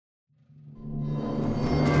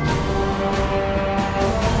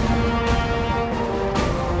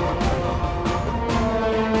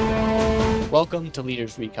Welcome to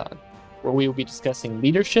Leaders Recon, where we will be discussing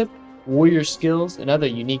leadership, warrior skills, and other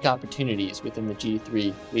unique opportunities within the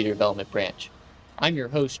G3 Leader Development Branch. I'm your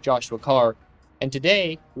host, Joshua Carr, and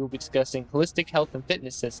today we will be discussing Holistic Health and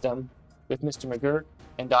Fitness System with Mr. McGurk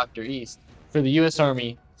and Dr. East for the U.S.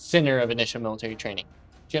 Army Center of Initial Military Training.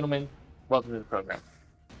 Gentlemen, welcome to the program.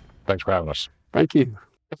 Thanks for having us. Thank you.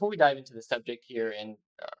 Before we dive into the subject here in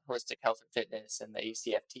holistic health and fitness and the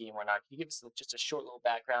ACFT and whatnot, can you give us just a short little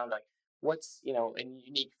background, like what's, a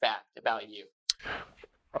unique fact about you?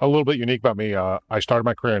 A little bit unique about me. I started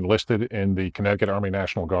my career enlisted in the Connecticut Army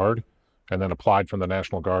National Guard, and then applied from the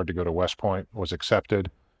National Guard to go to West Point, was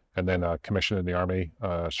accepted, and then commissioned in the Army,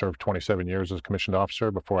 served 27 years as a commissioned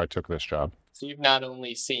officer before I took this job. So you've not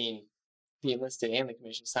only seen the enlisted and the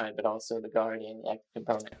commissioned side, but also the Guard and the active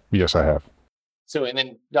component. Yes, I have. So, and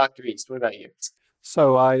then Dr. East, what about you?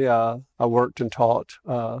 So I worked and taught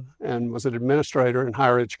and was an administrator in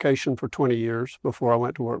higher education for 20 years before I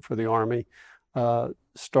went to work for the Army.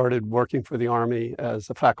 Started working for the Army as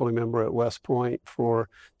a faculty member at West Point for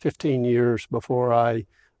 15 years before I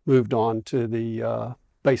moved on to the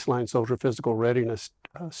Baseline Soldier Physical Readiness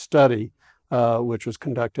Study, which was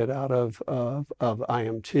conducted out of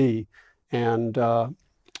IMT, and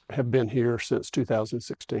have been here since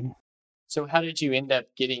 2016. So how did you end up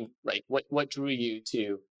getting, what drew you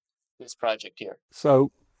to this project here? So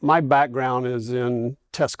my background is in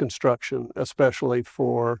test construction, especially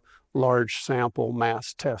for large sample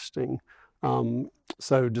mass testing.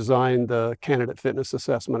 So designed the candidate fitness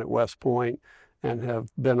assessment at West Point and have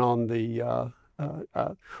been on the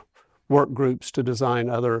work groups to design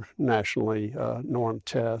other nationally normed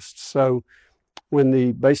tests. So when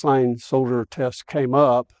the baseline soldier test came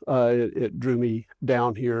up, it drew me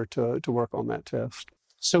down here to work on that test.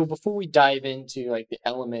 So before we dive into the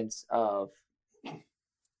elements of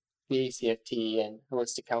the ACFT and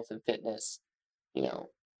holistic health and fitness,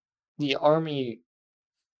 the Army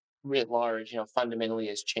writ large, fundamentally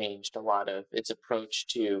has changed a lot of its approach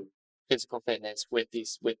to physical fitness with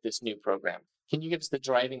this new program. Can you give us the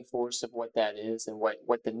driving force of what that is and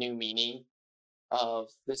what the new meaning of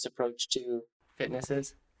this approach to fitness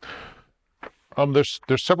is?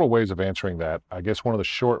 There's several ways of answering that. I guess one of the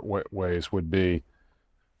short ways would be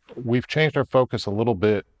we've changed our focus a little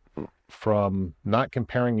bit from not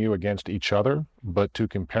comparing you against each other, but to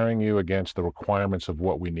comparing you against the requirements of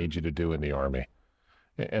what we need you to do in the Army.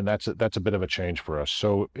 And that's a bit of a change for us.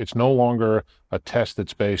 So it's no longer a test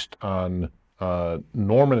that's based on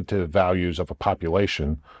normative values of a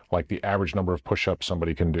population, like the average number of push-ups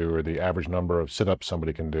somebody can do or the average number of sit-ups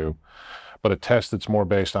somebody can do, but a test that's more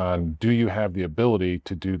based on, do you have the ability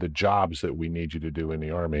to do the jobs that we need you to do in the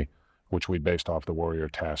Army, which we based off the warrior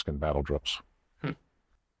task and battle drills. Do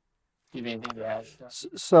you have anything to add?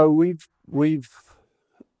 So we've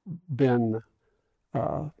been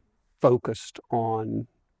focused on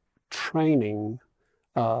training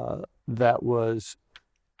that was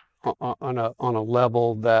on a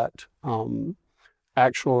level that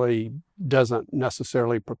actually doesn't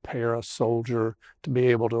necessarily prepare a soldier to be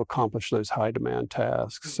able to accomplish those high demand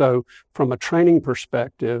tasks. So from a training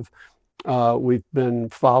perspective, we've been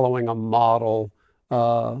following a model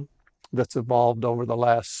that's evolved over the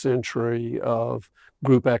last century of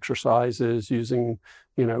group exercises using,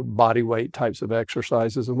 body weight types of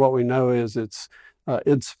exercises. And what we know is it's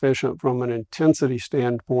insufficient from an intensity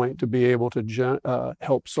standpoint to be able to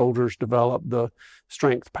help soldiers develop the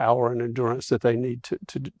strength, power, and endurance that they need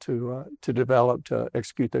to develop to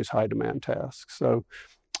execute those high demand tasks. So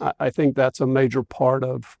I think that's a major part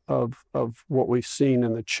of what we've seen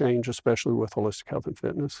in the change, especially with holistic health and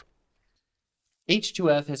fitness.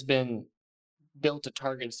 H2F has been built to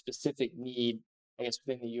target a specific need,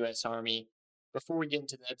 within the U.S. Army. Before we get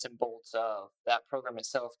into the nuts and bolts of that program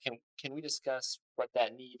itself, can we discuss what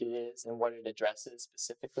that need is and what it addresses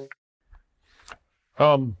specifically?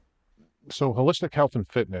 So holistic health and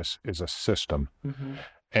fitness is a system. Mm-hmm.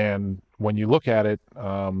 And when you look at it,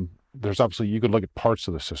 there's obviously, you could look at parts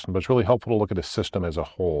of the system, but it's really helpful to look at the system as a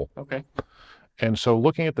whole. Okay. And so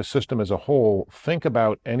looking at the system as a whole, think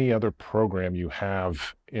about any other program you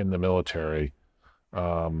have in the military,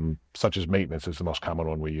 such as maintenance is the most common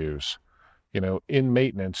one we use. In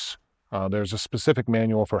maintenance, there's a specific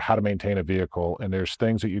manual for how to maintain a vehicle, and there's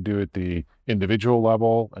things that you do at the individual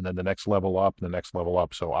level, and then the next level up, and the next level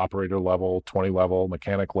up. So operator level, 20 level,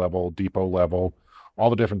 mechanic level, depot level, all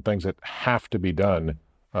the different things that have to be done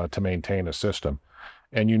to maintain a system.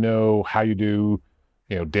 And how you do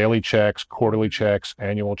daily checks, quarterly checks,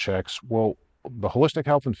 annual checks. Well, the holistic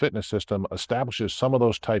health and fitness system establishes some of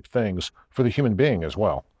those type things for the human being as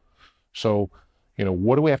well. So,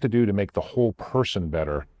 what do we have to do to make the whole person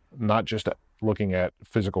better, not just looking at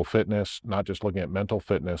physical fitness, not just looking at mental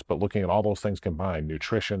fitness, but looking at all those things combined,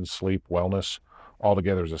 nutrition, sleep, wellness, all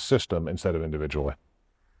together as a system instead of individually.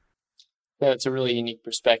 That's a really unique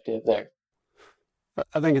perspective there.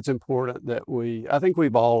 I think it's important that I think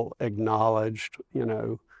we've all acknowledged,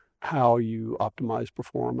 how you optimize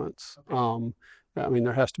performance. Okay. I mean,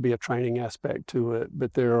 there has to be a training aspect to it,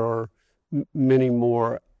 but there are many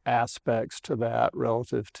more aspects to that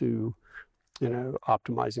relative to,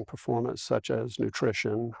 optimizing performance, such as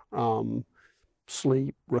nutrition,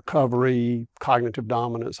 sleep, recovery, cognitive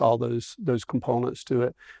dominance, all those components to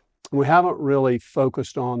it. We haven't really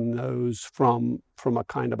focused on those from a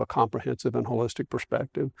kind of a comprehensive and holistic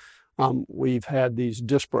perspective. We've had these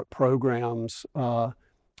disparate programs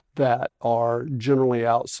that are generally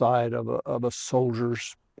outside of a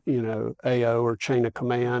soldier's, AO or chain of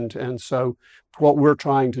command. And so what we're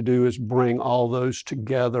trying to do is bring all those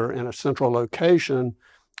together in a central location.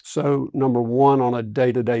 So number one, on a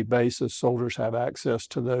day-to-day basis, soldiers have access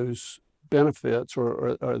to those benefits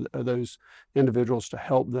or those individuals to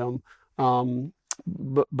help them,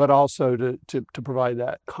 but also to provide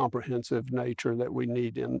that comprehensive nature that we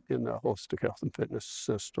need in the holistic health and fitness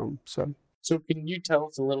system. So can you tell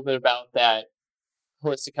us a little bit about that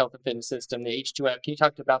holistic health and fitness system, the H2F? Can you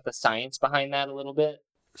talk about the science behind that a little bit?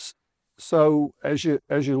 So as you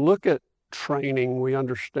look at training, we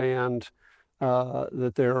understand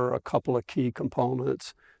that there are a couple of key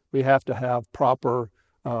components. We have to have proper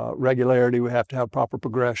regularity, we have to have proper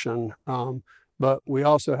progression, but we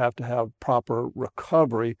also have to have proper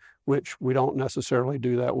recovery, which we don't necessarily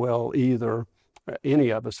do that well either, any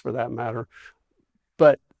of us for that matter.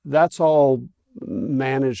 But that's all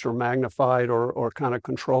managed or magnified or kind of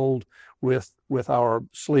controlled with our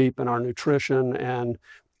sleep and our nutrition and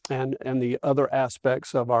the other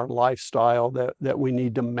aspects of our lifestyle that we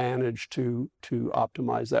need to manage to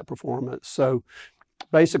optimize that performance. So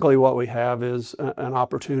basically what we have is an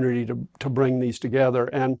opportunity to bring these together.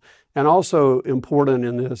 And also important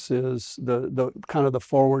in this is the kind of the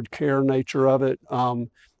forward care nature of it,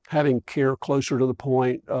 having care closer to the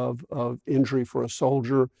point of injury for a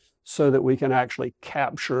soldier so that we can actually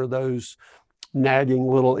capture those nagging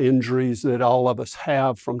little injuries that all of us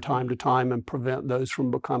have from time to time and prevent those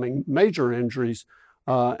from becoming major injuries,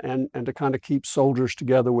 and to kind of keep soldiers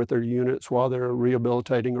together with their units while they're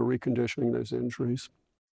rehabilitating or reconditioning those injuries.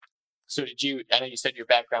 So I know you said your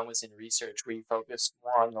background was in research. Were you focused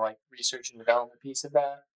more on the research and development piece of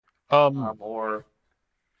that? Or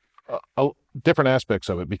different aspects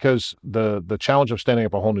of it, because the challenge of standing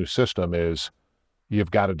up a whole new system is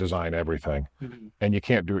you've got to design everything, and you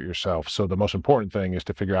can't do it yourself. So the most important thing is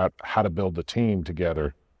to figure out how to build the team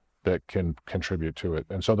together that can contribute to it.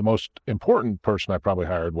 And so the most important person I probably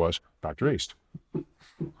hired was Dr. East.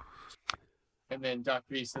 And then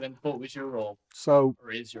Dr. East, and then what was your role? Or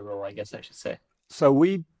is your role, I guess I should say. So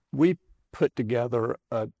we put together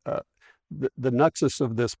the nexus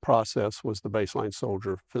of this process was the baseline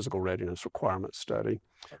soldier physical readiness requirement study.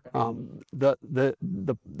 Okay.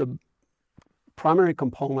 The primary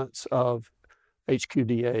components of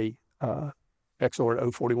HQDA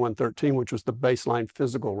XOR 04113, which was the baseline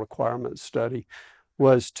physical requirements study,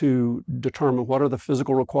 was to determine what are the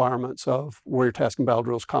physical requirements of warrior task and battle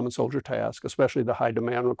drills, common soldier task, especially the high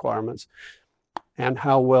demand requirements, and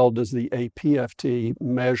how well does the APFT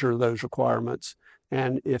measure those requirements.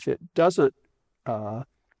 And if it doesn't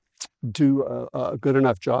do a good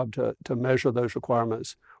enough job to measure those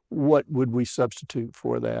requirements, what would we substitute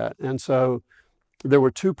for that? And so there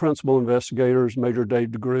were two principal investigators, Major Dave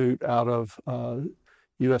DeGroot out of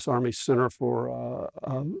U.S. Army Center for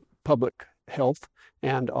Public Health,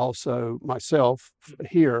 and also myself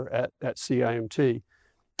here at CIMT.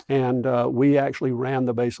 And we actually ran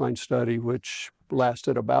the baseline study, which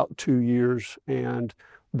lasted about 2 years, and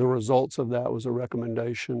the results of that was a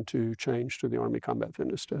recommendation to change to the Army Combat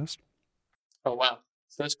Fitness Test. Oh, wow.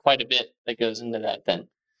 So there's quite a bit that goes into that then.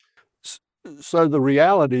 So the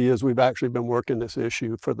reality is we've actually been working this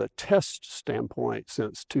issue for the test standpoint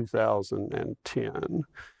since 2010.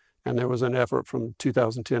 And there was an effort from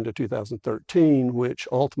 2010 to 2013, which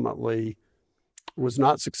ultimately was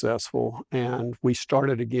not successful. And we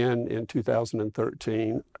started again in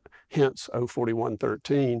 2013, hence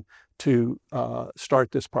 04113, to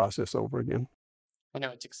start this process over again. I know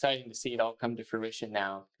it's exciting to see it all come to fruition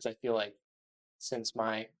now, because I feel like since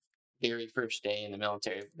my very first day in the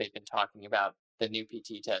military, they've been talking about the new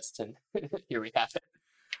PT test, and here we have it.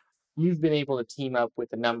 You've been able to team up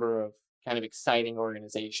with a number of kind of exciting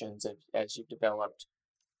organizations as you've developed,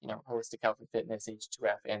 Holistic Health and Fitness,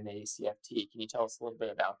 H2F, and the ACFT. Can you tell us a little bit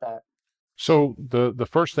about that? So the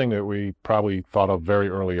first thing that we probably thought of very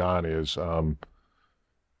early on is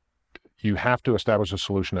you have to establish a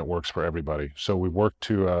solution that works for everybody. So we've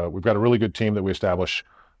got a really good team that we establish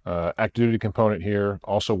active duty component here,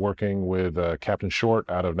 also working with Captain Short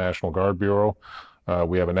out of National Guard Bureau.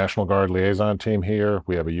 We have a National Guard liaison team here.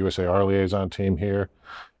 We have a USAR liaison team here,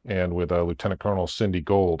 and with Lieutenant Colonel Cindy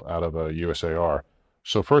Gold out of USAR.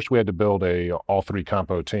 So first we had to build a all three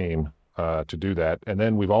compo team to do that. And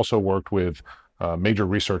then we've also worked with major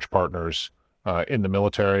research partners in the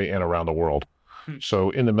military and around the world. So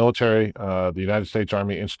in the military, the United States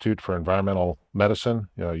Army Institute for Environmental Medicine,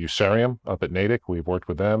 USAREUM up at Natick, we've worked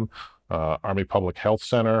with them. Army Public Health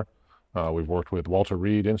Center, we've worked with Walter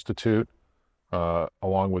Reed Institute,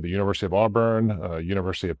 along with the University of Auburn,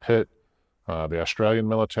 University of Pitt, the Australian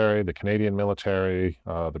military, the Canadian military,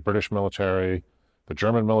 the British military, the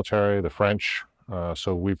German military, the French.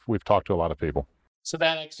 So we've talked to a lot of people. So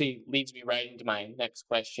that actually leads me right into my next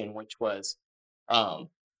question, which was,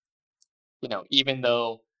 even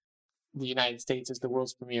though the United States is the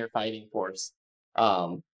world's premier fighting force,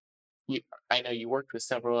 I know you worked with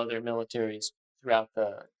several other militaries throughout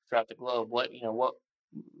the globe.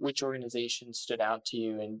 Which organizations stood out to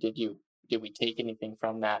you, and did we take anything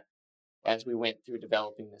from that as we went through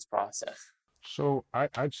developing this process? So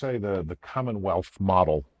I'd say the Commonwealth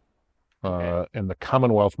model, Okay. and the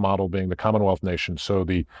Commonwealth model being the Commonwealth nation. So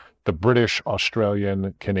the British,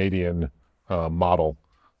 Australian, Canadian model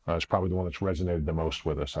is probably the one that's resonated the most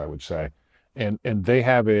with us, I would say. And they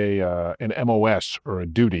have an MOS, or a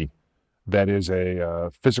duty, that is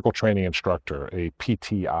a physical training instructor, a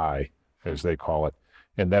PTI, as they call it.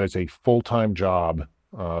 And that is a full-time job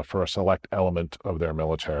for a select element of their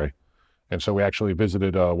military. And so we actually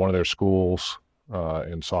visited one of their schools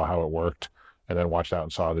and saw how it worked, and then watched out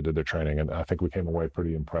and saw how they did their training. And I think we came away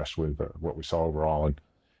pretty impressed with what we saw overall.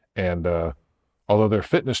 And although their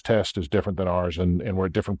fitness test is different than ours, and we're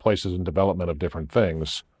at different places in development of different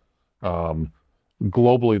things,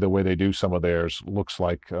 globally, the way they do some of theirs looks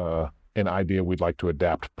like an idea we'd like to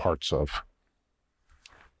adapt parts of.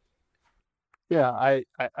 Yeah, I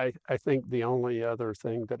think the only other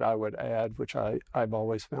thing that I would add, which I've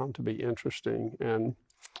always found to be interesting, and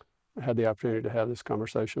I had the opportunity to have this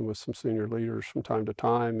conversation with some senior leaders from time to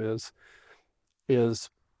time, is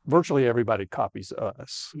virtually everybody copies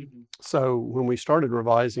us. Mm-hmm. So when we started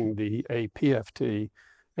revising the APFT,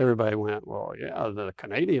 everybody went, well, yeah, the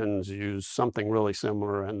Canadians use something really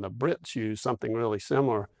similar and the Brits use something really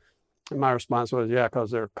similar. And my response was, yeah,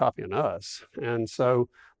 because they're copying us. And so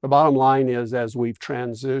the bottom line is, as we've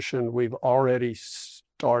transitioned, we've already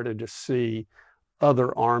started to see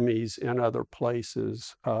other armies in other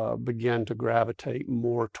places begin to gravitate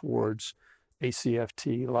more towards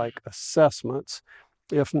ACFT-like assessments,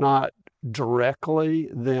 if not directly,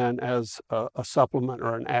 then as a supplement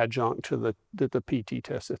or an adjunct to the PT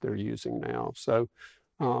test that they're using now. So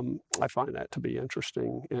I find that to be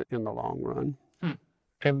interesting in the long run.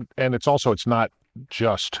 And it's not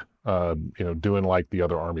just doing like the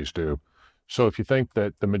other armies do. So if you think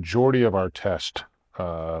that the majority of our tests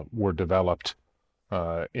were developed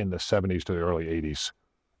in the 70s to the early 80s,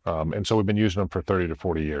 and so we've been using them for 30 to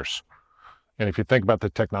 40 years. And if you think about the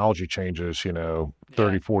technology changes,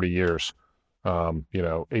 30, 40 years,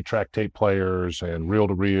 8-track tape players and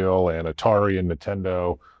reel-to-reel and Atari and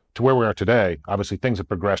Nintendo, to where we are today, obviously things have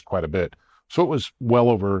progressed quite a bit. So it was well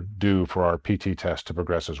overdue for our PT test to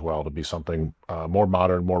progress as well, to be something more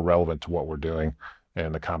modern, more relevant to what we're doing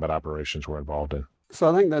and the combat operations we're involved in. So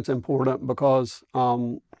I think that's important because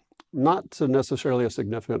not to necessarily a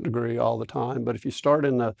significant degree all the time, but if you start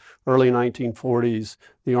in the early 1940s,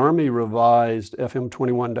 the Army revised FM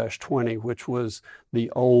 21-20, which was the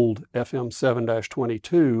old FM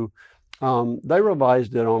 7-22. They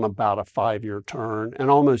revised it on about a 5-year turn, and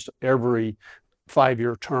almost every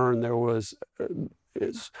 5-year turn there was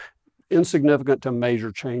insignificant to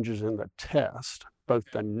major changes in the test, both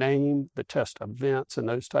the name, the test events, and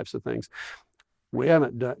those types of things. We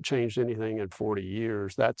haven't changed anything in 40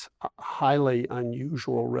 years. That's highly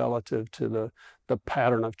unusual relative to the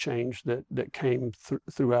pattern of change that came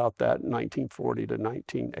throughout that 1940 to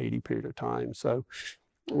 1980 period of time. So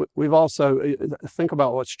we've also think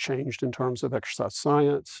about what's changed in terms of exercise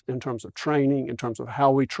science, in terms of training, in terms of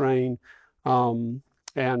how we train.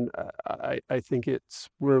 And I think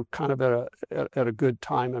we're kind of at a good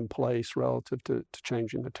time and place relative to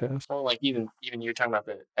changing the test. Well, like even you're talking about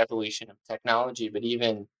the evolution of technology, but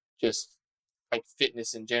even just like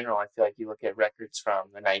fitness in general, I feel like you look at records from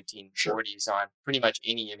the 1940s on pretty much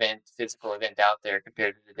any physical event out there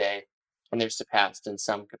compared to today, and they're surpassed in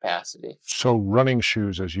some capacity. So running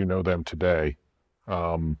shoes, as you know them today,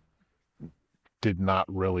 did not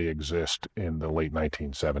really exist in the late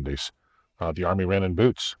 1970s. The Army ran in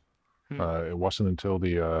boots. It wasn't until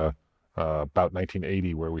the about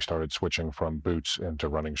 1980 where we started switching from boots into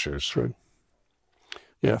running shoes. True.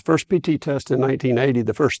 Yeah, first PT test in 1980,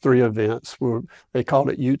 the first 3 events they called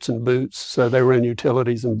it Utes and Boots. So they were in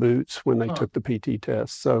utilities and boots when they took the PT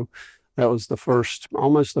test. So that was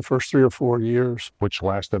almost the first 3 or 4 years. Which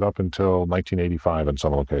lasted up until 1985 in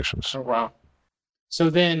some locations. Oh, wow.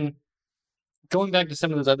 So then going back to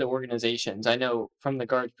some of those other organizations, I know from the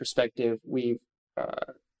Guard's perspective, we've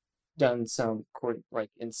done some,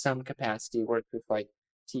 like in some capacity, worked with like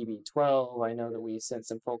TB12. I know that we sent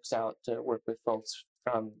some folks out to work with folks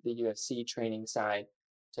from the UFC training side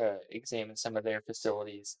to examine some of their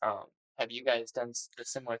facilities. Have you guys done the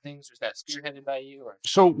similar things? Was that spearheaded by you? Or?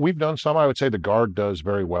 So we've done some. I would say the Guard does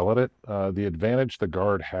very well at it. The advantage the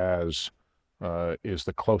Guard has is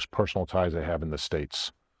the close personal ties they have in the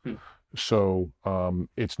States. So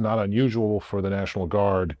it's not unusual for the National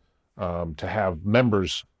Guard to have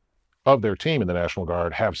members of their team in the National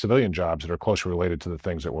Guard have civilian jobs that are closely related to the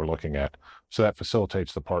things that we're looking at. So that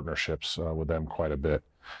facilitates the partnerships with them quite a bit.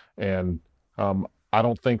 And I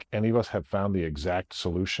don't think any of us have found the exact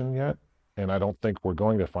solution yet. And I don't think we're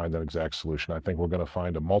going to find that exact solution. I think we're going to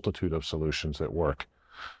find a multitude of solutions that work.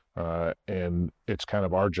 And it's kind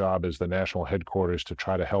of our job as the national headquarters to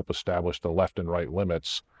try to help establish the left and right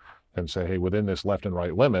limits and say, hey, within this left and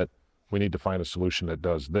right limit, we need to find a solution that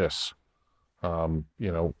does this.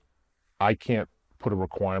 I can't put a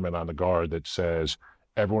requirement on the Guard that says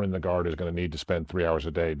everyone in the Guard is going to need to spend 3 hours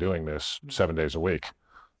a day doing this 7 days a week.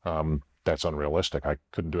 That's unrealistic. I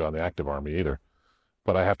couldn't do it on the active Army either.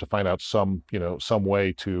 But I have to find out some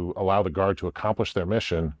way to allow the Guard to accomplish their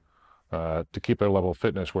mission, to keep their level of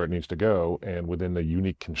fitness where it needs to go and within the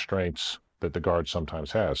unique constraints that the Guard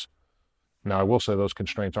sometimes has. Now, I will say those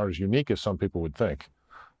constraints aren't as unique as some people would think.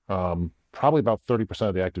 Probably about 30%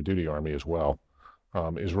 of the active duty Army as well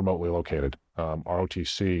is remotely located.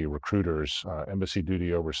 ROTC, recruiters, embassy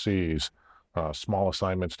duty overseas, small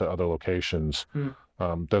assignments to other locations.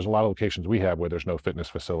 There's a lot of locations we have where there's no fitness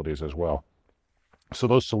facilities as well. So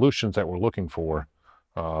those solutions that we're looking for,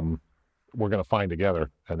 we're going to find together,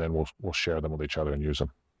 and then we'll share them with each other and use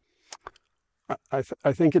them. I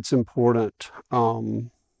think it's important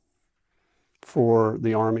for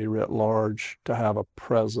the Army writ large to have a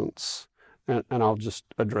presence, and I'll just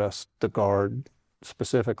address the Guard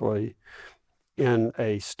specifically, in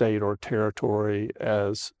a state or territory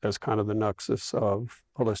as kind of the nexus of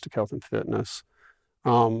holistic health and fitness.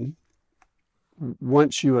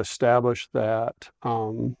 Once you establish that,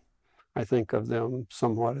 I think of them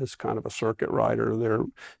somewhat as kind of a circuit rider.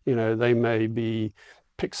 They may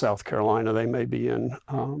pick South Carolina, they may be in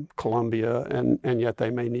Columbia, and yet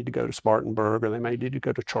they may need to go to Spartanburg, or they may need to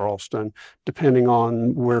go to Charleston, depending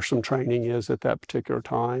on where some training is at that particular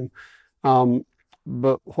time.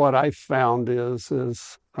 But what I found is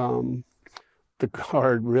the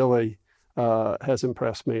Guard really has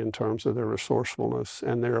impressed me in terms of their resourcefulness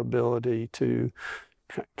and their ability to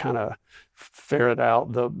kind of ferret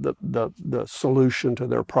out the solution to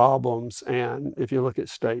their problems. And if you look at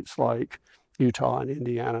states like Utah and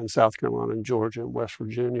Indiana and South Carolina and Georgia and West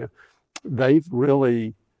Virginia, they've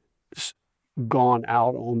really gone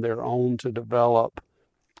out on their own to develop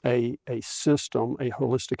a system, a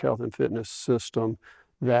holistic health and fitness system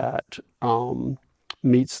that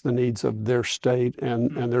meets the needs of their state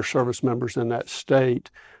and their service members in that state,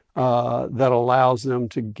 that allows them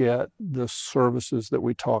to get the services that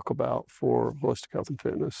we talk about for holistic health and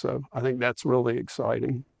fitness. So I think that's really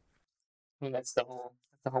exciting. I mean, that's the whole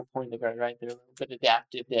point of the Guard, right? They're a little bit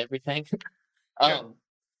adaptive to everything.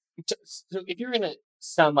 So if you're going to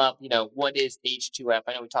sum up, what is H2F?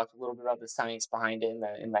 I know we talked a little bit about the science behind it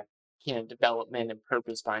and that kind of development and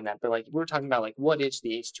purpose behind that, but like we're talking about like what is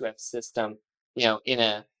the H2F system, in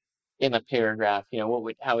a paragraph,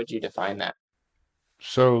 how would you define that?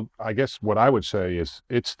 So I guess what I would say is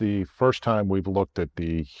it's the first time we've looked at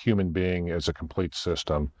the human being as a complete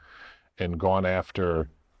system and gone after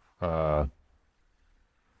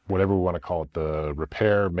whatever we want to call it, the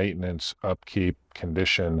repair, maintenance, upkeep,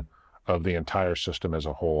 condition of the entire system as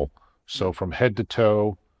a whole. So from head to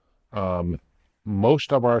toe,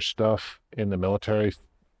 most of our stuff in the military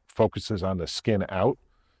focuses on the skin out.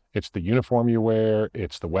 It's the uniform you wear,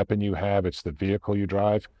 it's the weapon you have, it's the vehicle you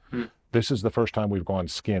drive. This is the first time we've gone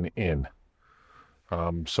skin in.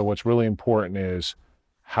 So what's really important is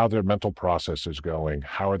how their mental process is going.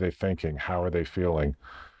 How are they thinking? How are they feeling?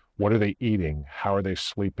 What are they eating? How are they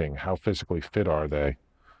sleeping? How physically fit are they?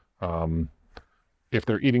 If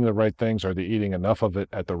they're eating the right things, are they eating enough of it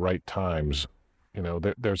at the right times?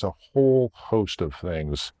 there's a whole host of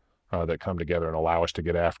things that come together and allow us to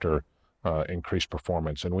get after increased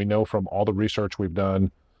performance. And we know from all the research we've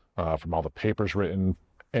done, from all the papers written,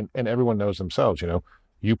 and everyone knows themselves,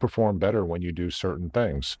 you perform better when you do certain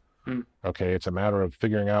things. Okay, it's a matter of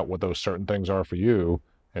figuring out what those certain things are for you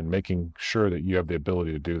and making sure that you have the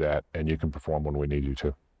ability to do that and you can perform when we need you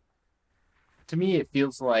to. To me, it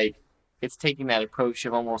feels like it's taking that approach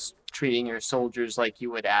of almost treating your soldiers like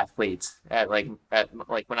you would athletes at when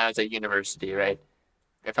I was at university, right?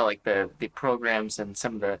 I felt like the programs and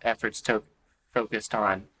some of the efforts focused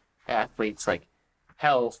on athletes like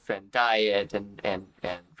health and diet and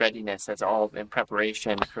readiness as all in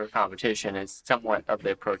preparation for competition is somewhat of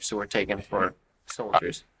the approach that we're taking for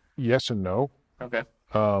soldiers. Yes and no. Okay.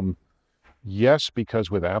 Yes, because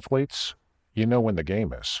with athletes, you know when the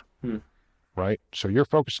game is, right? So you're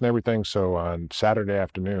focusing everything so on Saturday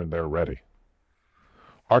afternoon, they're ready.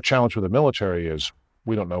 Our challenge with the military is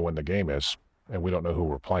we don't know when the game is and we don't know who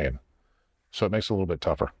we're playing. So it makes it a little bit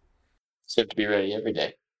tougher. So you have to be ready every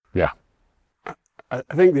day. Yeah.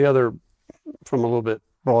 I think the other, from a little bit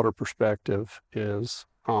broader perspective, is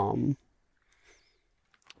the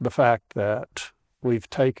fact that we've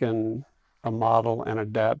taken a model and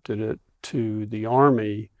adapted it to the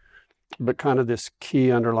Army, but kind of this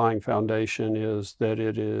key underlying foundation is that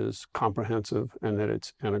it is comprehensive and that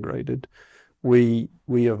it's integrated. We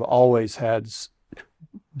have always had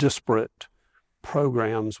disparate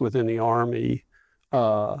programs within the Army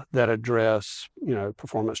that address,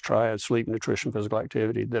 performance triad, sleep, nutrition, physical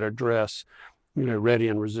activity, that address, ready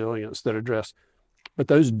and resilience, that address, but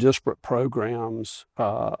those disparate programs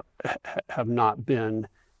have not been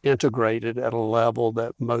integrated at a level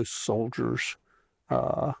that most soldiers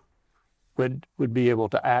would be able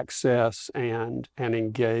to access and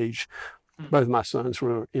engage. Both my sons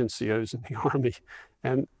were NCOs in the Army,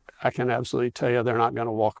 and I can absolutely tell you they're not going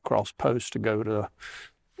to walk across posts to go to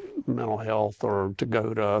mental health or to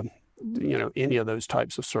go to any of those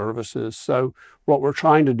types of services. So what we're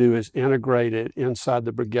trying to do is integrate it inside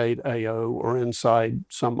the brigade AO or inside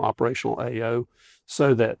some operational AO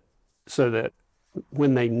so that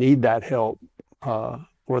when they need that help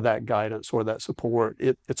or that guidance or that support,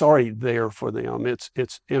 it's already there for them.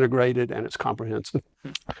 It's integrated and it's comprehensive.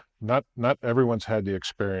 Not everyone's had the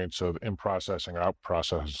experience of in-processing or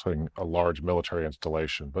out-processing a large military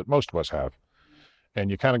installation, but most of us have. And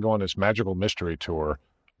you kind of go on this magical mystery tour,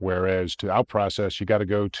 whereas to out-process, you got to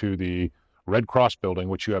go to the Red Cross building,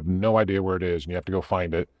 which you have no idea where it is, and you have to go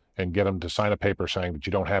find it and get them to sign a paper saying that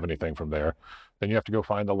you don't have anything from there. Then you have to go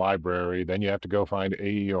find the library. Then you have to go find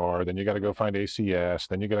AER. Then you got to go find ACS.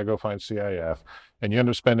 Then you got to go find CIF. And you end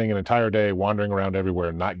up spending an entire day wandering around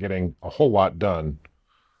everywhere, not getting a whole lot done.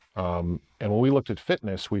 And when we looked at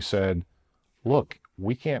fitness, we said, look,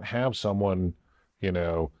 we can't have someone,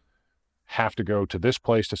 have to go to this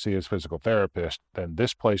place to see his physical therapist, then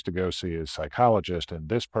this place to go see his psychologist, and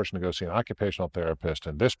this person to go see an occupational therapist,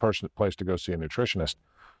 and this place to go see a nutritionist.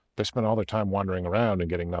 They spend all their time wandering around and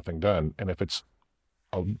getting nothing done. And if it's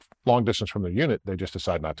a long distance from the unit, they just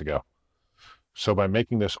decide not to go. So by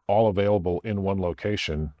making this all available in one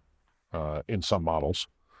location, in some models,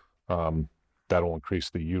 that'll increase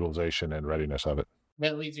the utilization and readiness of it.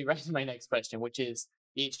 That leads me right to my next question, which is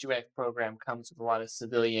the H2F program comes with a lot of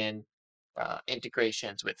civilian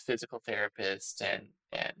integrations with physical therapists and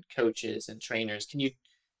coaches and trainers. Can you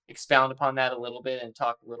expound upon that a little bit and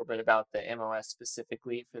talk a little bit about the MOS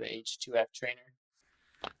specifically for the H2F trainer?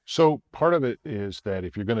 So part of it is that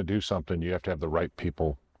if you're going to do something, you have to have the right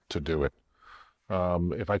people to do it.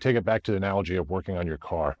 If I take it back to the analogy of working on your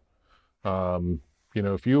car,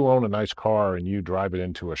 if you own a nice car and you drive it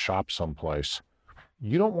into a shop someplace,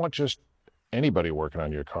 you don't want just anybody working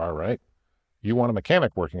on your car, right? You want a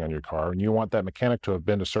mechanic working on your car, and you want that mechanic to have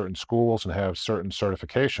been to certain schools and have certain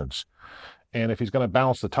certifications. And if he's going to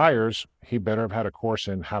balance the tires, he better have had a course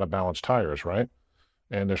in how to balance tires, right?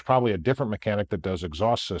 And there's probably a different mechanic that does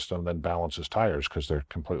exhaust system than balances tires because they're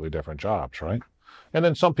completely different jobs, right? And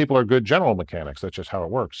then some people are good general mechanics. That's just how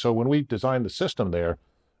it works. So when we designed the system there,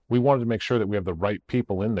 we wanted to make sure that we have the right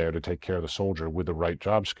people in there to take care of the soldier with the right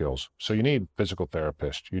job skills. So you need physical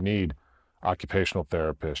therapists, you need occupational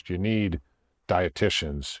therapists, you need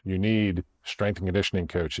dietitians, you need strength and conditioning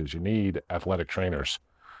coaches, you need athletic trainers.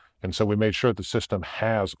 And so we made sure that the system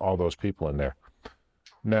has all those people in there.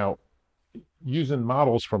 Now, using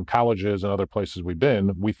models from colleges and other places we've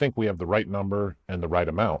been, we think we have the right number and the right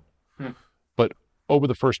amount. But over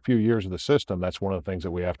the first few years of the system, that's one of the things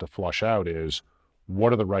that we have to flush out is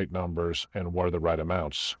what are the right numbers and what are the right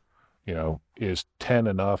amounts? Is 10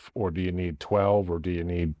 enough, or do you need 12, or do you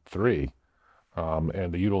need 3?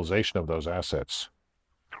 and the utilization of those assets.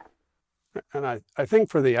 And I think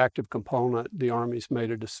for the active component, the Army's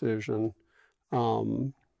made a decision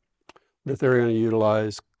that they're going to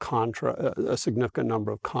utilize a significant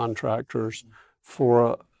number of contractors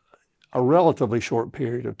for a relatively short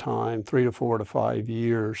period of time, 3 to 4 to 5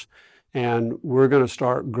 years. And we're going to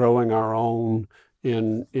start growing our own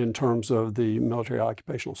in terms of the military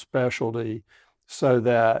occupational specialty, so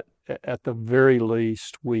that at the very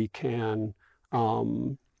least we can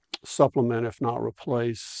supplement, if not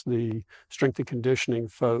replace, the strength and conditioning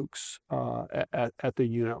folks at the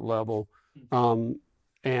unit level.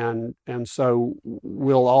 And so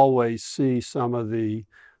we'll always see some of the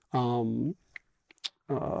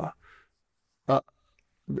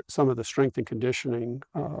strength and conditioning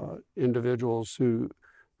individuals who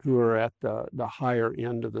are at the higher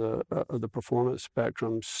end of the performance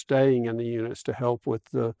spectrum staying in the units to help with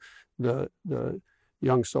the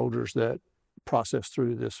young soldiers that process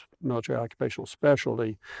through this military occupational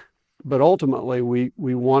specialty. But ultimately, we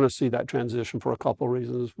want to see that transition for a couple of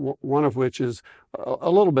reasons, one of which is a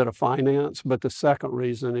little bit of finance, but the second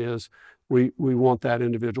reason is we want that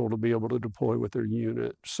individual to be able to deploy with their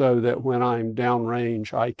unit, so that when I'm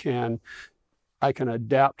downrange, I can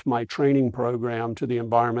adapt my training program to the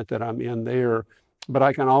environment that I'm in there, but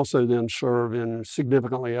I can also then serve in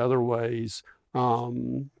significantly other ways,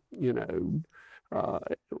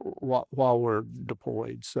 while we're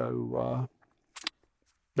deployed. So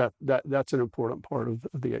that's an important part of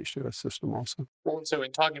the H2S system also. Well, and so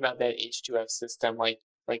in talking about that H2F system, like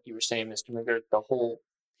you were saying, Mr. McGirt, the whole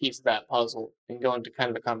piece of that puzzle, and going to kind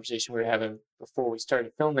of the conversation we were having before we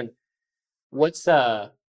started filming, what's does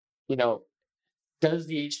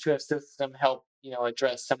the H2F system help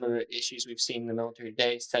address some of the issues we've seen in the military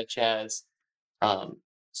today, such as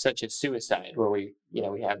suicide, where we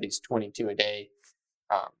have these 22 a day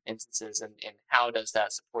instances, and how does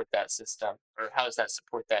that support that system, or how does that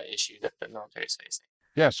support that issue that the military is facing?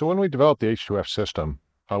 Yeah, so when we developed the H2F system,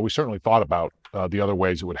 we certainly thought about the other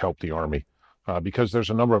ways it would help the Army, because there's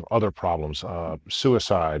a number of other problems: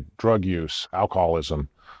 suicide, drug use, alcoholism,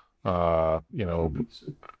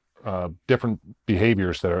 different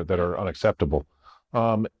behaviors that are unacceptable,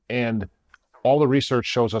 and all the research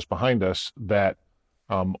shows us behind us that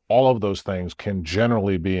all of those things can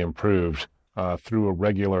generally be improved through a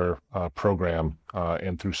regular program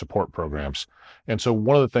and through support programs. And so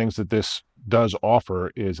one of the things that this does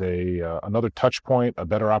offer is another touch point, a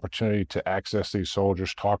better opportunity to access these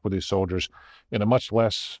soldiers, talk with these soldiers in a much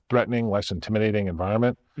less threatening, less intimidating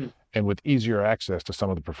environment, and with easier access to some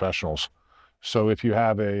of the professionals. So if you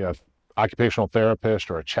have a occupational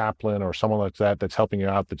therapist or a chaplain or someone like that that's helping you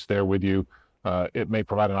out, that's there with you, it may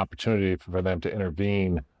provide an opportunity for them to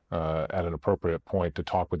intervene at an appropriate point to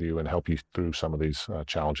talk with you and help you through some of these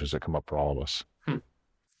challenges that come up for all of us.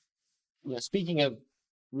 Speaking of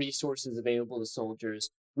resources available to soldiers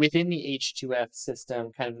within the H2F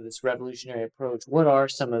system, kind of this revolutionary approach, what are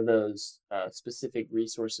some of those specific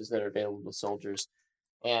resources that are available to soldiers,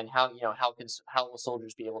 and how will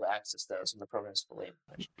soldiers be able to access those when the program's fully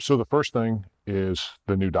implemented? So the first thing is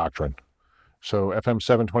the new doctrine. So FM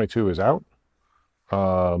 722 is out.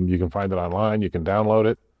 You can find it online. You can download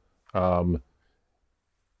it.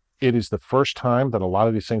 It is the first time that a lot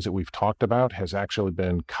of these things that we've talked about has actually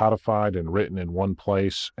been codified and written in one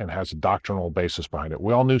place and has a doctrinal basis behind it.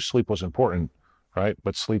 We all knew sleep was important, right?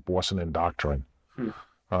 But sleep wasn't in doctrine.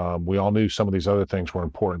 We all knew some of these other things were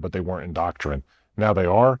important, but they weren't in doctrine. Now they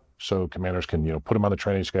are, so commanders can, put them on the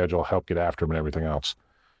training schedule, help get after them and everything else.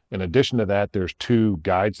 In addition to that, there's 2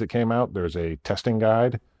 guides that came out. There's a testing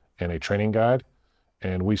guide and a training guide.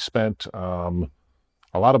 And we spent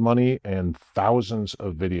a lot of money, and thousands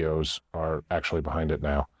of videos are actually behind it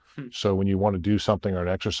now. So when you want to do something or an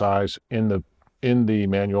exercise, in the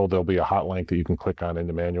manual, there'll be a hot link that you can click on in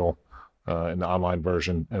the manual, in the online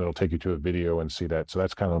version, and it'll take you to a video and see that. So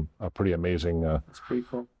that's kind of a pretty amazing That's pretty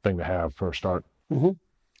cool thing to have for a start.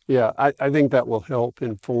 Yeah, I think that will help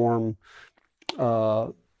inform,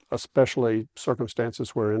 especially circumstances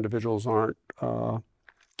where individuals aren't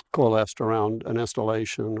coalesced around an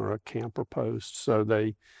installation or a camper post, so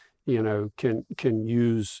they can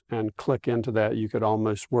use and click into that. You could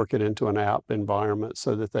almost work it into an app environment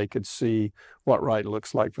so that they could see what right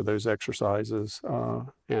looks like for those exercises,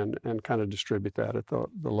 and kind of distribute that at the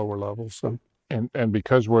lower levels. So and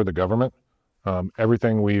because we're the government,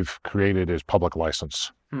 everything we've created is public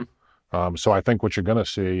license. So I think what you're going to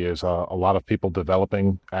see is a lot of people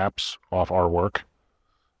developing apps off our work,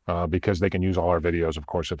 because they can use all our videos, of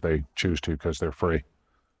course, if they choose to, because they're free.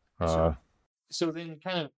 So then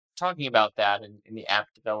kind of talking about that in the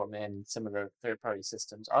app development and some of the third-party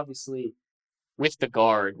systems, obviously with the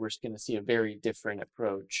Guard, we're going to see a very different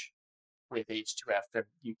approach with H2F than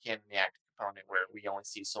you can in the active component, where we only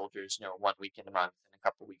see soldiers, 1 week in a month and a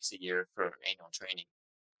couple weeks a year for annual training.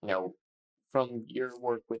 From your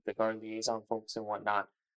work with the Guard liaison folks and whatnot,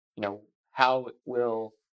 how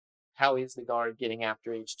is the Guard getting after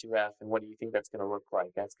H2F, and what do you think that's going to look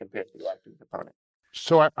like as compared to the active component?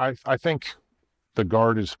 So I think the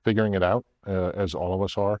Guard is figuring it out, as all of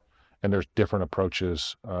us are, and there's different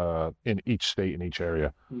approaches in each state, in each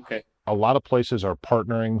area. Okay. A lot of places are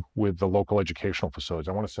partnering with the local educational facilities.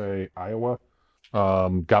 I want to say Iowa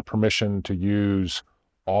got permission to use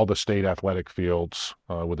all the state athletic fields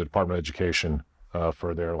with the Department of Education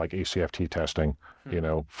for their like ACFT testing,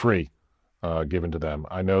 free, given to them.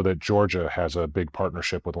 I know that Georgia has a big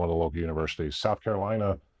partnership with one of the local universities. South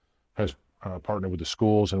Carolina has partnered with the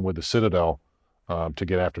schools and with the Citadel to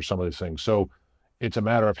get after some of these things. So it's a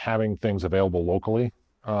matter of having things available locally.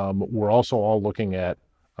 We're also all looking at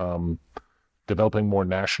developing more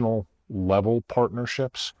national level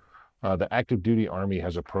partnerships. The active duty Army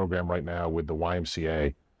has a program right now with the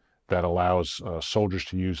YMCA that allows soldiers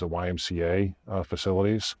to use the YMCA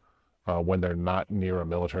facilities when they're not near a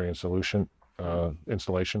military installation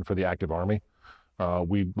for the active Army.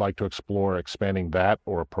 We'd like to explore expanding that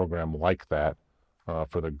or a program like that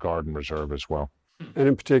for the Guard and Reserve as well. And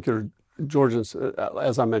in particular, Georgians,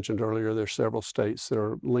 as I mentioned earlier, there's several states that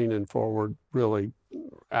are leaning forward really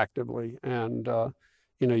actively. And,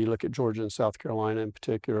 you look at Georgia and South Carolina in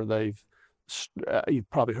particular, you've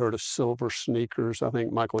probably heard of silver sneakers. I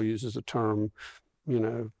think Michael uses the term,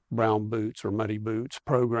 brown boots or muddy boots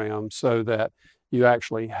program, so that you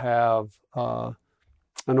actually have an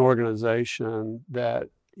organization that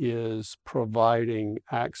is providing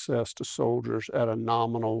access to soldiers at a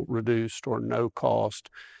nominal, reduced, or no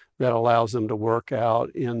cost that allows them to work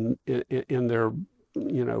out in their,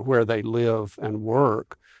 where they live and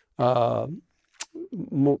work,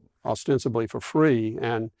 ostensibly for free.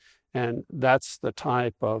 And that's the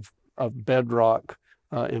type of bedrock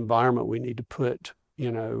environment we need to put,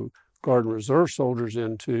 Guard and Reserve soldiers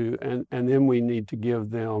into, and then we need to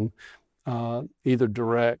give them either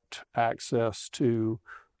direct access to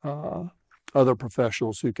other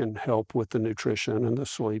professionals who can help with the nutrition and the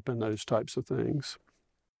sleep and those types of things.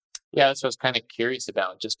 Yeah, that's what I was kind of curious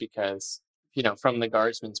about, just because, from the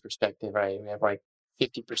Guardsman's perspective, right, we have like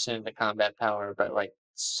 50% of the combat power, but like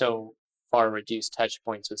so far reduced touch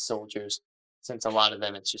points with soldiers, since a lot of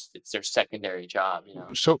them, it's their secondary job,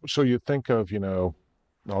 So you think of,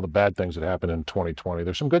 all the bad things that happened in 2020.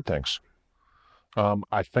 There's some good things.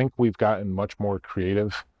 I think we've gotten much more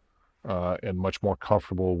creative and much more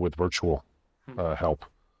comfortable with virtual help.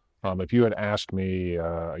 If you had asked me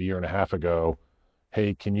a year and a half ago,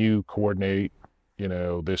 hey, can you coordinate,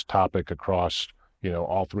 this topic across,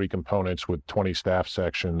 all three components with 20 staff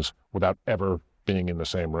sections without ever being in the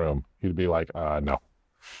same room, you'd be like, no,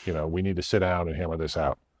 we need to sit down and hammer this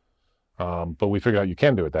out. But we figured out you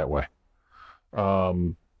can do it that way.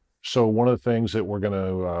 So one of the things that we're going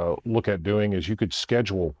to look at doing is you could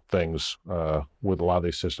schedule things with a lot of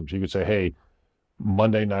these systems. You could say, hey,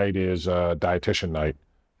 Monday night is dietitian night,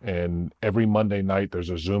 and every Monday night there's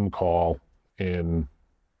a Zoom call in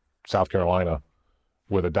South Carolina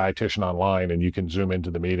with a dietitian online, and you can Zoom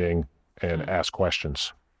into the meeting and ask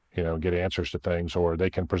questions, get answers to things, or they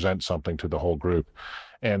can present something to the whole group.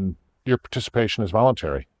 And your participation is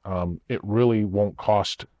voluntary. It really won't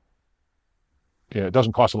cost, it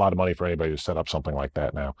doesn't cost a lot of money for anybody to set up something like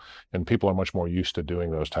that now. And people are much more used to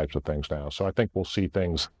doing those types of things now. So I think we'll see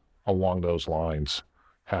things along those lines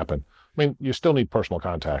happen. I mean, you still need personal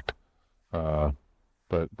contact, but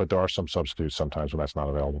there are some substitutes sometimes when that's not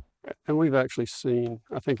available. And we've actually seen,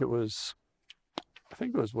 I think it was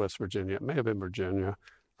West Virginia, it may have been Virginia,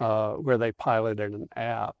 where they piloted an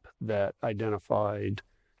app that identified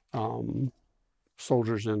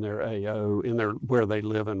soldiers in their AO, where they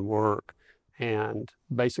live and work. And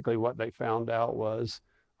basically what they found out was,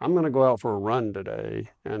 I'm going to go out for a run today.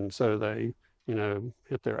 And so they,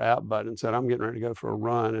 hit their app button and said, I'm getting ready to go for a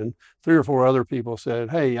run. And 3 or 4 other people said,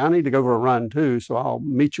 hey, I need to go for a run too. So I'll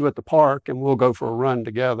meet you at the park and we'll go for a run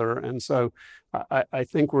together. And so I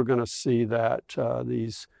think we're going to see that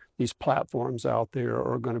these platforms out there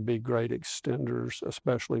are going to be great extenders,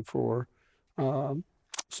 especially for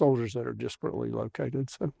soldiers that are disparately located.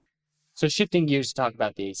 So shifting gears to talk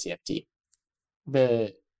about the ACFT.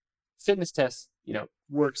 The fitness test,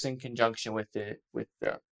 works in conjunction with the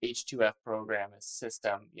H2F program, a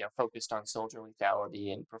system, focused on soldier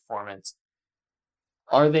lethality and performance.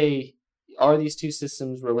 Are these two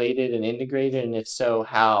systems related and integrated? And if so,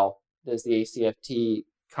 how does the ACFT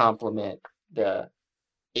complement the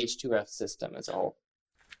H2F system as a whole?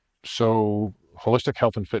 So Holistic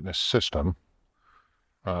Health and Fitness System,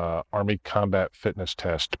 Army Combat Fitness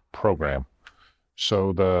Test Program.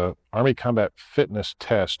 So the Army Combat Fitness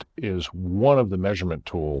Test is one of the measurement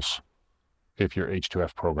tools if your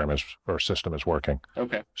H2F program or system is working.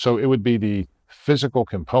 Okay. So it would be the physical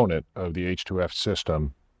component of the H2F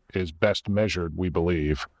system is best measured, we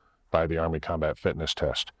believe, by the Army Combat Fitness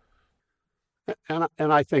Test.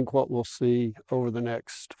 And I think what we'll see over the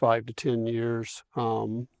next 5 to 10 years,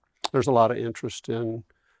 there's a lot of interest in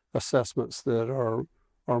assessments that are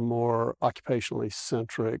more occupationally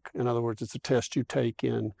centric. In other words, it's a test you take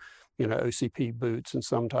in, OCP boots and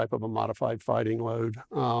some type of a modified fighting load.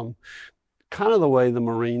 Kind of the way the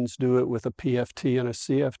Marines do it with a PFT and a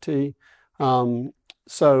CFT.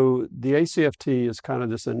 So the ACFT is kind of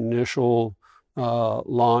this initial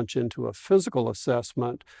launch into a physical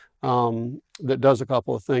assessment that does a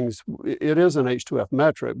couple of things. It is an H2F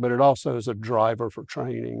metric, but it also is a driver for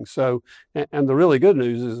training. So, and the really good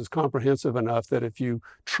news is it's comprehensive enough that if you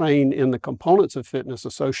train in the components of fitness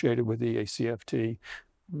associated with the ACFT,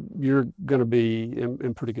 you're going to be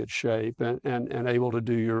in pretty good shape and able to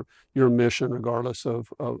do your mission regardless of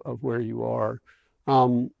where you are.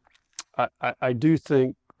 I do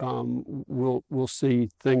think we'll see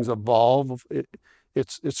things evolve.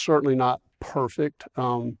 It's certainly not perfect.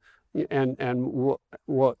 And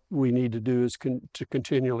what we need to do is to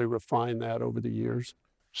continually refine that over the years.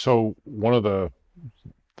 So one of the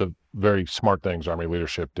very smart things Army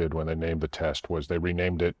leadership did when they named the test was they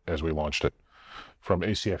renamed it as we launched it from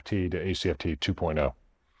ACFT to ACFT 2.0.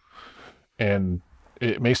 And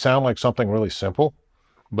it may sound like something really simple,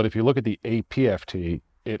 but if you look at the APFT,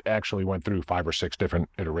 it actually went through 5 or 6 different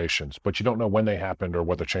iterations, but you don't know when they happened or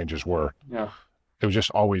what the changes were. Yeah. It was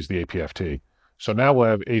just always the APFT. So now we'll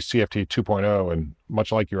have ACFT 2.0, and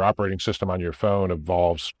much like your operating system on your phone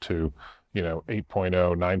evolves to, 8.0,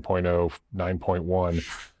 9.0, 9.1.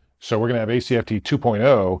 So we're going to have ACFT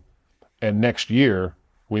 2.0, and next year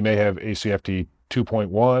we may have ACFT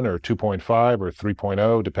 2.1 or 2.5 or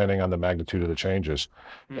 3.0, depending on the magnitude of the changes.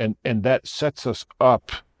 And that sets us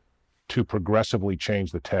up to progressively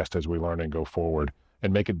change the test as we learn and go forward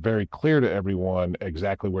and make it very clear to everyone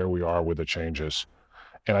exactly where we are with the changes.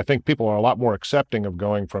 And I think people are a lot more accepting of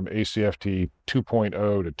going from ACFT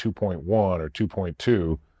 2.0 to 2.1 or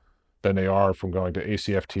 2.2 than they are from going to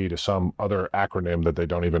ACFT to some other acronym that they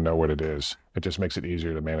don't even know what it is. It just makes it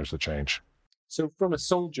easier to manage the change. So from a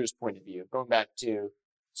soldier's point of view, going back to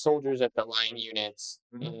soldiers at the line units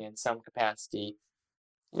in some capacity,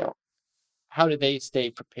 how do they stay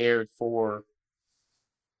prepared for,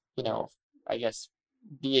 I guess,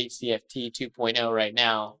 the ACFT 2.0 right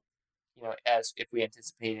now, as if we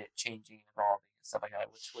anticipate it changing and evolving and stuff like that?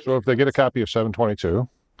 So if they get a copy of 722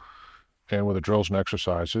 and with the drills and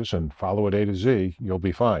exercises and follow it A to Z, you'll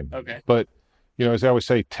be fine. Okay. But, as I always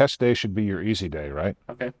say, test day should be your easy day, right?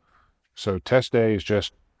 Okay. So test day is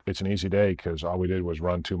it's an easy day because all we did was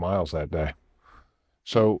run 2 miles that day.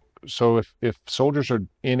 So if soldiers are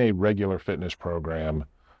in a regular fitness program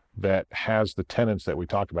that has the tenets that we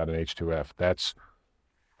talk about in H2F, that's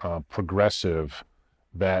progressive,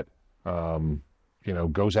 that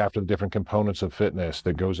goes after the different components of fitness,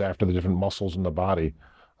 that goes after the different muscles in the body,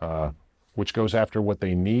 which goes after what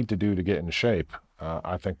they need to do to get in shape,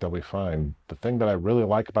 I think they'll be fine. The thing that I really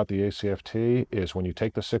like about the ACFT is when you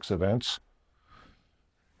take the 6 events,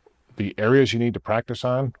 the areas you need to practice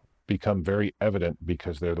on become very evident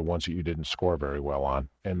because they're the ones that you didn't score very well on.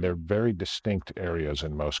 And they're very distinct areas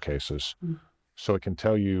in most cases. So it can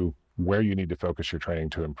tell you where you need to focus your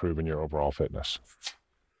training to improve in your overall fitness.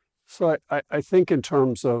 So I think in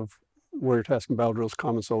terms of warrior task and battle drills,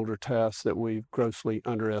 common soldier tasks, that we've grossly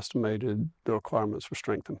underestimated the requirements for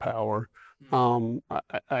strength and power. I'm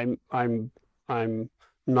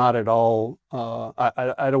not at all.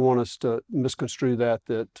 I don't want us to misconstrue that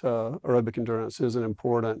aerobic endurance isn't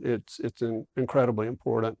important. It's incredibly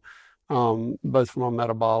important, both from a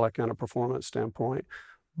metabolic and a performance standpoint.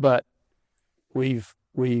 But we've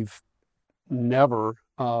never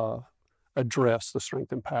addressed the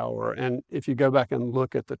strength and power. And if you go back and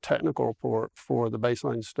look at the technical report for the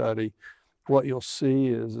baseline study, what you'll see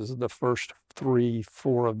is the first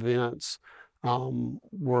 3-4 events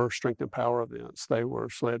were strength and power events. They were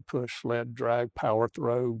sled push, sled drag, power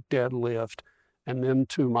throw, deadlift, and then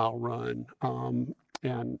 2-mile run. And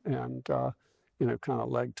kind of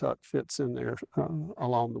leg tuck fits in there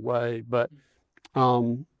along the way. But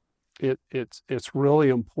it's really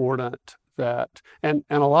important that, and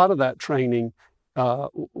a lot of that training,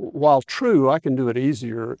 while true, I can do it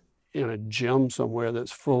easier in a gym somewhere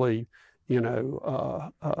that's fully,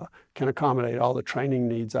 can accommodate all the training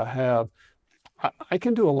needs I have. I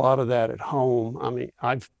can do a lot of that at home. I mean,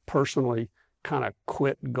 I've personally kind of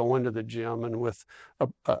quit going to the gym, and with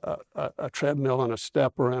a treadmill and a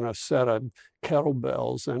stepper and a set of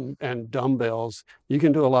kettlebells and dumbbells, you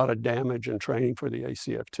can do a lot of damage in training for the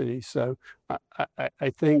ACFT. So I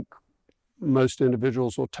think most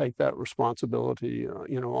individuals will take that responsibility,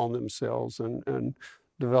 on themselves and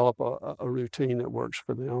develop a routine that works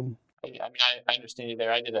for them. I mean, I understand you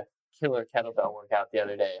there. I did a killer kettlebell workout the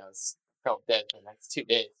other day. Felt dead for the next 2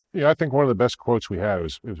 days. Yeah, I think one of the best quotes we had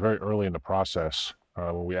was very early in the process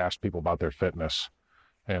when we asked people about their fitness.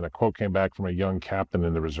 And a quote came back from a young captain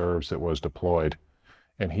in the reserves that was deployed.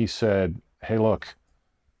 And he said, "Hey, look,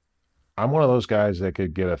 I'm one of those guys that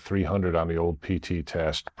could get a 300 on the old PT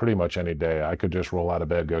test pretty much any day. I could just roll out of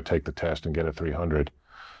bed, go take the test and get a 300.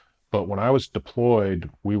 But when I was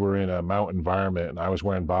deployed, we were in a mountain environment and I was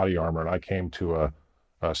wearing body armor, and I came to a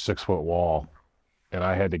 6-foot wall and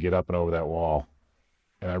I had to get up and over that wall.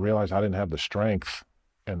 And I realized I didn't have the strength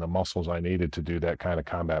and the muscles I needed to do that kind of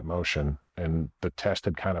combat motion. And the test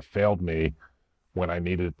had kind of failed me when I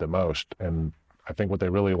needed it the most." And I think what they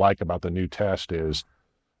really like about the new test is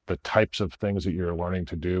the types of things that you're learning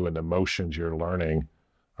to do and the motions you're learning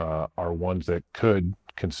are ones that could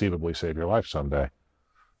conceivably save your life someday.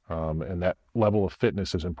 And that level of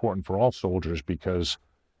fitness is important for all soldiers, because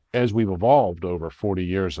as we've evolved over 40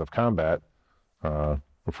 years of combat,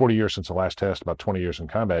 40 years since the last test, about 20 years in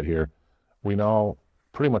combat here, we now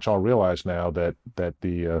pretty much all realize now that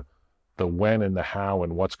the when and the how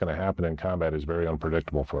and what's going to happen in combat is very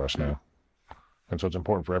unpredictable for us now. And so it's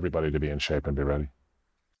important for everybody to be in shape and be ready.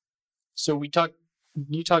 So you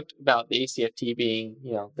talked about the ACFT being,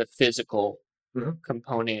 the physical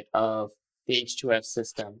component of the H2F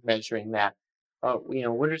system, measuring that.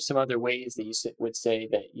 What are some other ways that you would say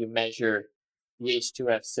that you measure the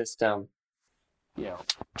H2F system?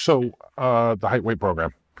 So the height weight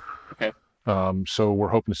program. Okay. So we're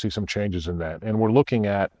hoping to see some changes in that, and we're looking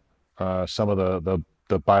at some of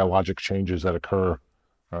the biologic changes that occur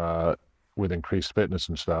with increased fitness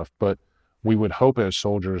and stuff. But we would hope as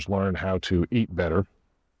soldiers learn how to eat better,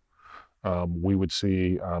 we would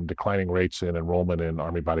see declining rates in enrollment in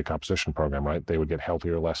Army Body Composition Program, right? They would get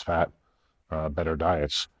healthier, less fat, better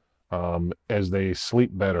diets. As they sleep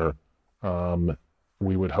better,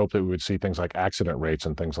 we would hope that we would see things like accident rates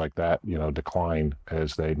and things like that, decline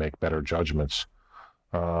as they make better judgments.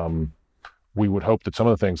 We would hope that some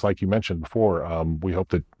of the things, like you mentioned before, we hope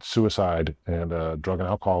that suicide and drug and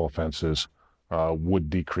alcohol offenses would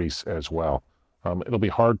decrease as well. It'll be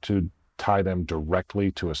hard to tie them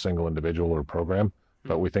directly to a single individual or program,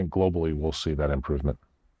 but we think globally we'll see that improvement.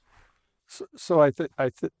 So I think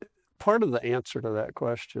part of the answer to that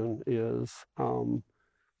question is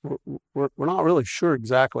we're not really sure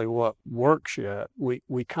exactly what works yet.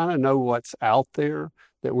 We kind of know what's out there,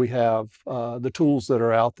 that we have the tools that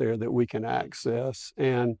are out there that we can access,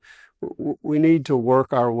 and we need to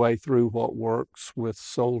work our way through what works with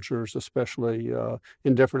soldiers, especially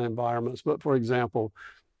in different environments. But for example,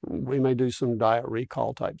 we may do some diet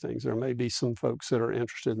recall type things. There may be some folks that are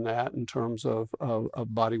interested in that in terms of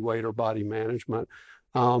body weight or body management.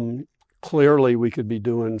 Clearly, we could be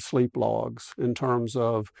doing sleep logs in terms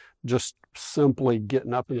of just simply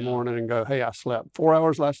getting up in the morning and go, "Hey, I slept 4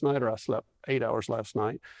 hours last night," or "I slept 8 hours last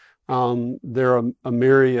night." There are a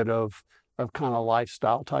myriad of kind of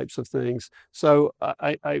lifestyle types of things. So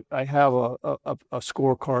I have a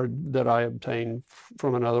scorecard that I obtained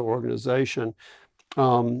from another organization.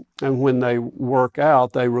 And when they work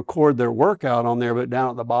out, they record their workout on there, but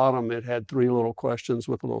down at the bottom, it had 3 little questions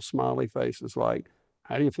with little smiley faces like,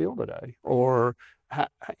 "How do you feel today?" Or,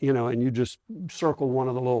 and you just circle one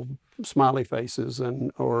of the little smiley faces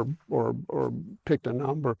or picked a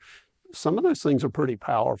number. Some of those things are pretty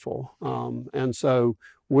powerful. And so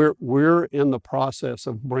we're in the process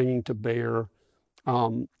of bringing to bear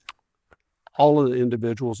all of the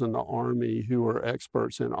individuals in the Army who are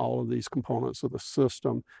experts in all of these components of the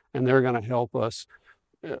system, and they're going to help us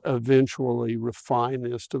eventually refine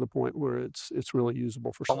this to the point where it's really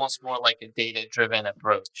usable for almost more like a data-driven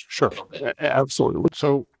approach. Sure, absolutely.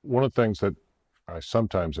 So one of the things that I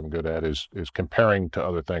sometimes am good at is comparing to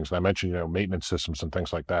other things. And I mentioned, maintenance systems and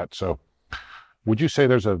things like that. So would you say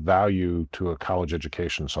there's a value to a college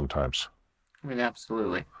education sometimes? I mean,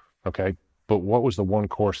 absolutely. Okay. But what was the one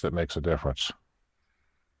course that makes a difference?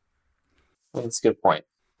 Well, that's a good point.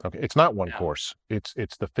 Okay. It's not one course. It's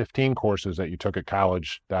the 15 courses that you took at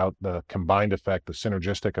college, the combined effect, the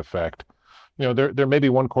synergistic effect. There may be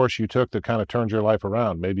one course you took that kind of turned your life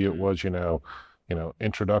around. Maybe it was,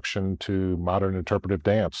 Introduction to Modern Interpretive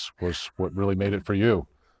Dance was what really made it for you.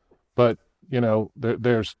 But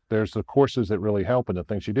there's the courses that really help and the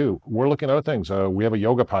things you do. We're looking at other things. We have a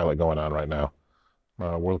yoga pilot going on right now.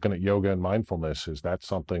 We're looking at yoga and mindfulness. Is that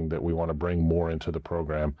something that we want to bring more into the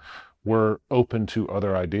program? We're open to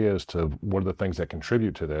other ideas to what are the things that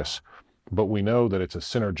contribute to this, but we know that it's a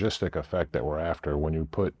synergistic effect that we're after when you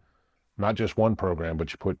put not just one program,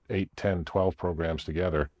 but you put 8, 10, 12 programs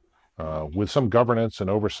together with some governance and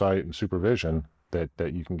oversight and supervision that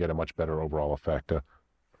you can get a much better overall effect, a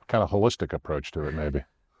kind of holistic approach to it maybe.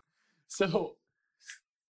 So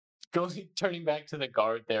turning back to the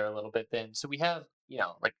Guard there a little bit then. So we have,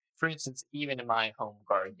 like for instance, even in my home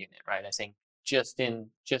Guard unit, right? I think just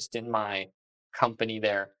in my company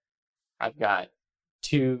there, I've got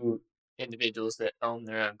 2 individuals that own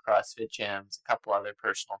their own CrossFit gyms, a couple other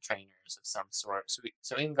personal trainers of some sort.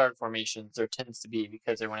 So in Guard formations, there tends to be,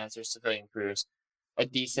 because everyone has their civilian crews, a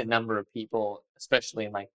decent number of people, especially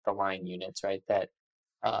in like the line units, right, that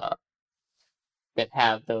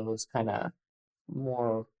have those kind of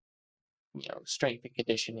more, strength and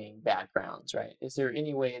conditioning backgrounds, right? Is there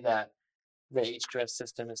any way that the H2F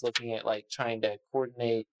system is looking at like trying to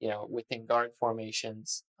coordinate, within Guard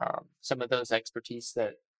formations, some of those expertise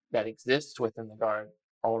that exists within the Guard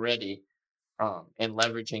already, and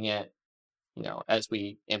leveraging it, as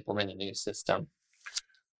we implement a new system?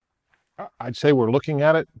 I'd say we're looking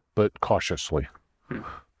at it, but cautiously. There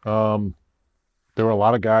were a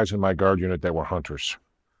lot of guys in my Guard unit that were hunters.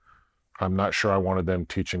 I'm not sure I wanted them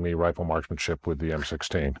teaching me rifle marksmanship with the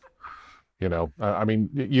M16. I mean,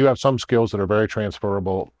 you have some skills that are very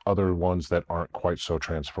transferable, other ones that aren't quite so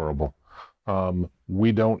transferable.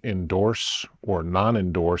 We don't endorse or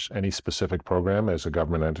non-endorse any specific program as a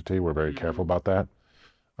government entity. We're very careful about that.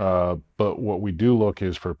 But what we do look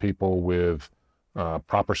is for people with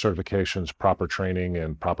proper certifications, proper training,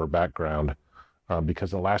 and proper background,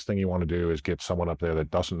 because the last thing you want to do is get someone up there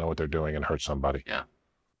that doesn't know what they're doing and hurt somebody. Yeah.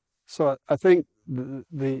 So I think the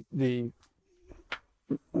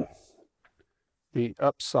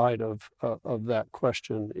upside of that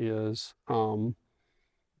question is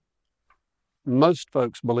most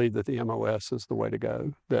folks believe that the MOS is the way to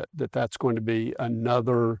go, that's going to be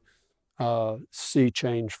another sea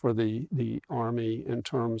change for the Army in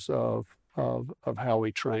terms of how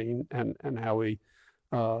we train and how we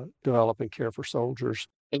develop and care for soldiers.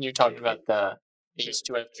 And you're talking about the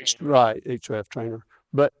H2F trainer. Right, H2F trainer.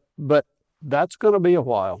 But that's going to be a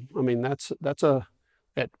while. I mean, that's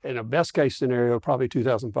in a best case scenario, probably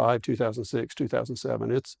 2005, 2006,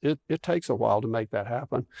 2007. It takes a while to make that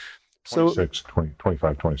happen.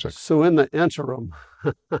 25, 26. So in the interim,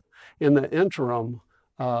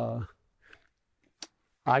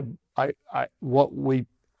 what we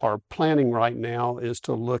are planning right now is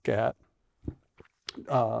to look at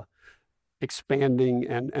expanding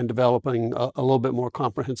and developing a little bit more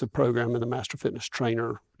comprehensive program in the master fitness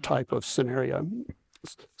trainer type of scenario.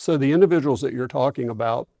 So the individuals that you're talking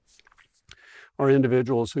about are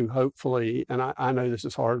individuals who hopefully, and I know this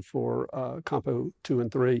is hard for Compo 2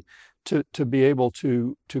 and 3, to be able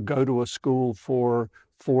to go to a school for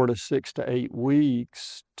 4 to 6 to 8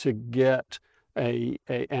 weeks to get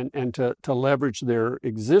and to leverage their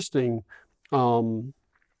existing knowledge,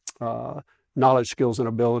 skills, and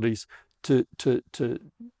abilities to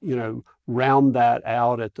round that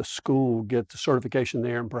out at the school, get the certification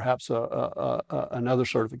there, and perhaps another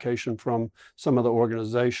certification from some other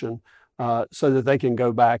organization, so that they can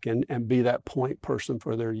go back and be that point person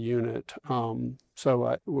for their unit.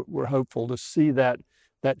 So we're hopeful to see that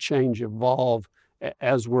change evolve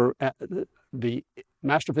as we're at the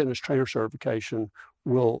Master Fitness Trainer certification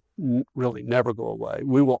will really never go away.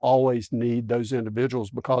 We will always need those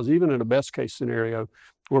individuals, because even in a best case scenario,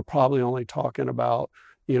 we're probably only talking about,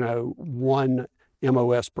 one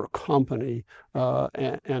MOS per company.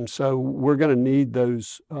 And so we're going to need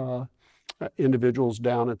those individuals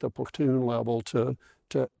down at the platoon level to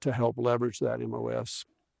help leverage that MOS.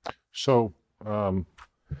 So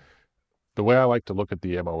the way I like to look at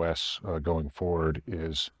the MOS going forward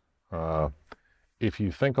is if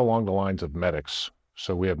you think along the lines of medics.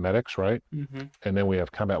 So we have medics, right? Mm-hmm. And then we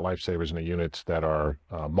have combat lifesavers in the units that are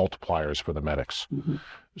multipliers for the medics. Mm-hmm.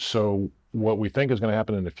 So what we think is going to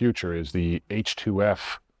happen in the future is the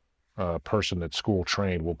H2F person that's school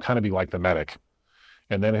trained will kind of be like the medic.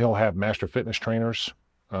 And then he'll have master fitness trainers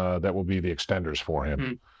that will be the extenders for him.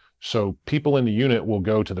 Mm-hmm. So people in the unit will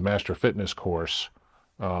go to the master fitness course,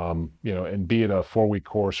 and be it a 4-week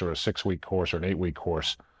course or a 6-week course or an 8-week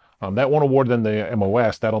course. That won't award them the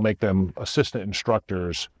MOS. That'll make them assistant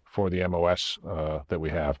instructors for the MOS that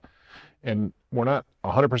we have. And we're not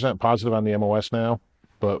 100% positive on the MOS now,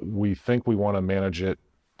 but we think we want to manage it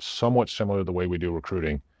somewhat similar to the way we do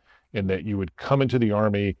recruiting, in that you would come into the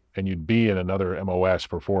Army and you'd be in another MOS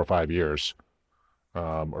for 4 or 5 years,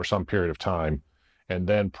 or some period of time. And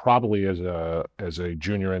then probably as a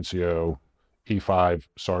junior NCO, E5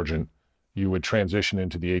 sergeant, you would transition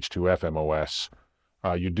into the H2F MOS.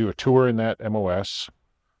 You'd do a tour in that MOS,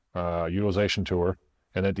 utilization tour.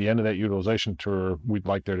 And at the end of that utilization tour, we'd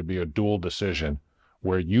like there to be a dual decision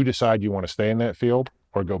where you decide you want to stay in that field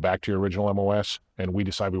or go back to your original MOS, and we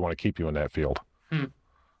decide we want to keep you in that field,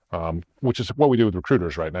 which is what we do with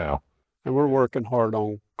recruiters right now. And we're working hard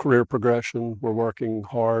on career progression. We're working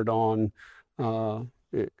hard on,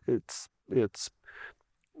 it's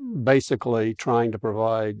basically trying to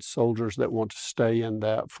provide soldiers that want to stay in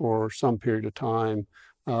that for some period of time,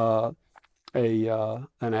 an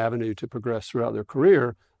avenue to progress throughout their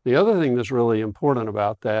career. The other thing that's really important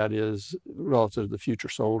about that is relative to the future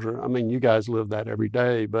soldier. I mean, you guys live that every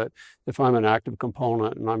day, but if I'm an active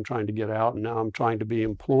component and I'm trying to get out and now I'm trying to be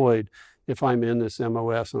employed, if I'm in this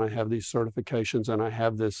MOS and I have these certifications and I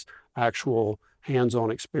have this actual hands-on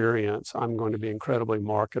experience, I'm going to be incredibly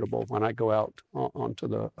marketable when I go out onto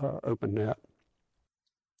the open net.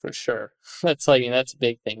 For sure. That's a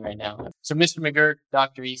big thing right now. So Mr. McGirt,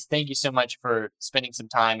 Dr. East, thank you so much for spending some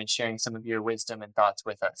time and sharing some of your wisdom and thoughts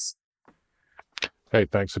with us. Hey,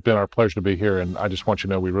 thanks. It's been our pleasure to be here. And I just want you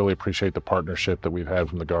to know we really appreciate the partnership that we've had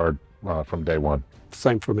from the Guard from day one.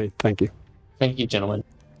 Same for me. Thank you. Thank you, gentlemen.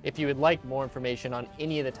 If you would like more information on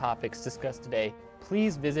any of the topics discussed today,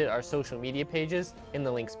 please visit our social media pages in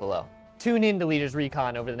the links below. Tune in to Leaders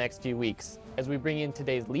Recon over the next few weeks as we bring in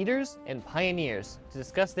today's leaders and pioneers to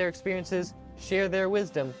discuss their experiences, share their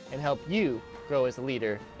wisdom, and help you grow as a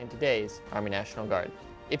leader in today's Army National Guard.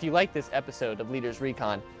 If you like this episode of Leaders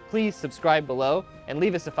Recon, please subscribe below and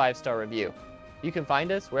leave us a 5-star review. You can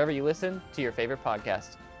find us wherever you listen to your favorite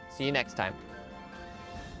podcast. See you next time.